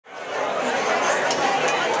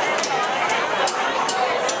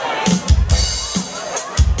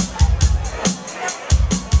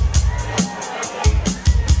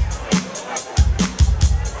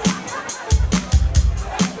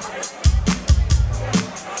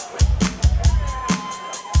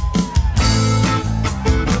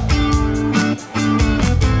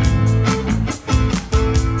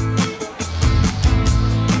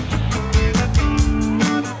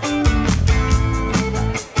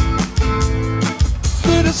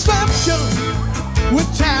with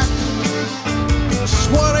tact. It's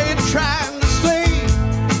what they're trying to say.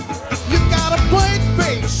 You gotta play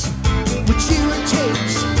bass, which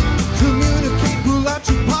irritates. Communicate without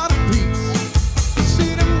your part of peace.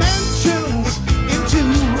 See dimensions into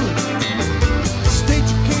stage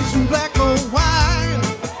occasion, black or white.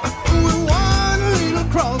 With one little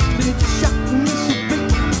cross, they just shot and miss a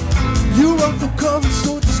beat. You run for cover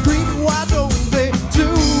so discreet. Why don't they do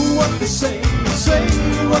what they say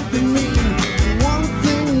what they mean? One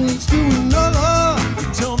thing leads to another.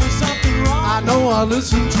 Tell me something wrong. I know I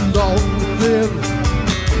listen too long with them.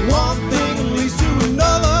 One thing leads to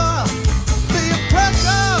another. The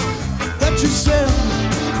impression that you sell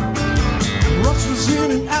rushes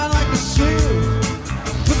in and out like a sieve.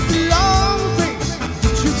 But the long face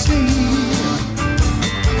that you see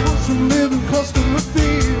comes from living customer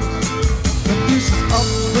fears. And this is up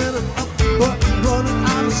and up, but running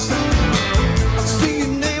out of sound. I see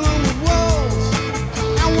your name on the walls,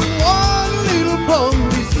 and when one little bone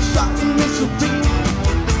leaves a shot and miss a beat,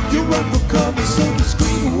 you run for cover so discreet.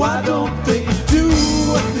 Why don't they do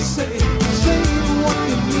what they say what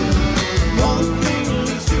they mean? One thing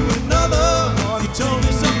leads to another. You told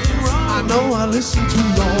me something wrong. I know I listen too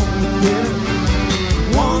long with them.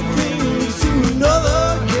 One thing leads to another.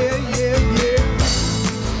 Yeah, yeah, yeah.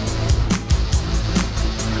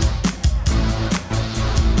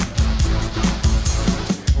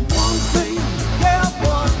 One thing, yeah,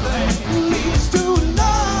 one thing leads to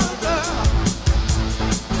another.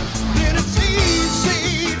 And it's easy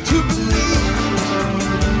to believe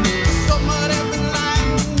somebody been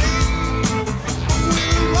lying to me.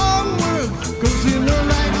 We're wrong word goes in the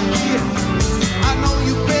right ear. I know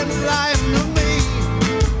you've been lying to me.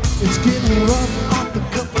 It's getting rough off the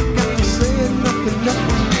cuff. I got to say nothing.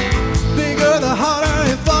 Bigger the harder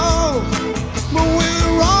it falls. But with the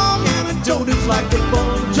wrong antidote, it's like a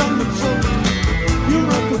bone jumping float. You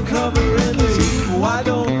run for cover in the heat. Why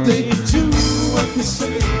don't they do what they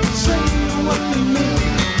say what they mean?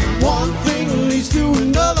 One thing leads to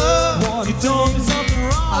another. You told me something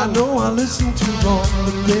wrong. I know I listen too long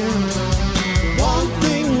again. One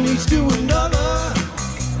thing leads to another.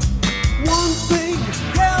 One thing,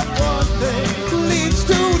 yeah, one thing leads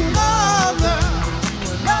to another.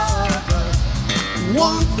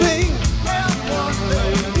 One thing, yeah, one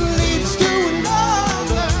thing leads to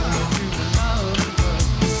another.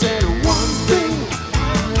 Said one thing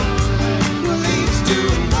leads to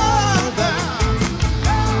another.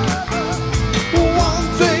 One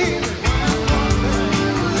thing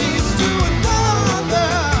leads to another.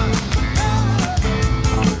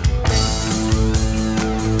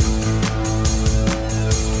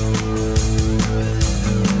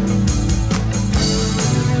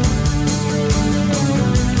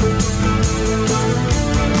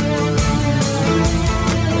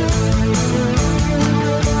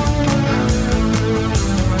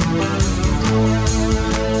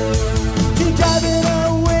 She's driving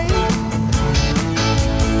away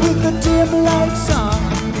with the dim lights on.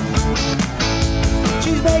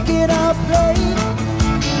 She's making a play,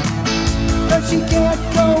 but she can't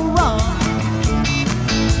go wrong.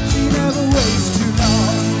 She never waits too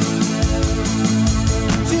long.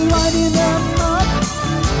 She's winding them up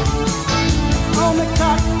on the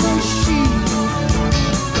cotton machine.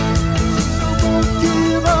 She won't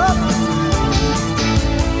give up,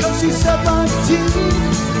 'cause she's set on TV.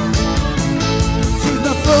 She's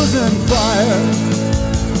my frozen fire.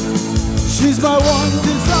 She's my one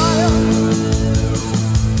desire.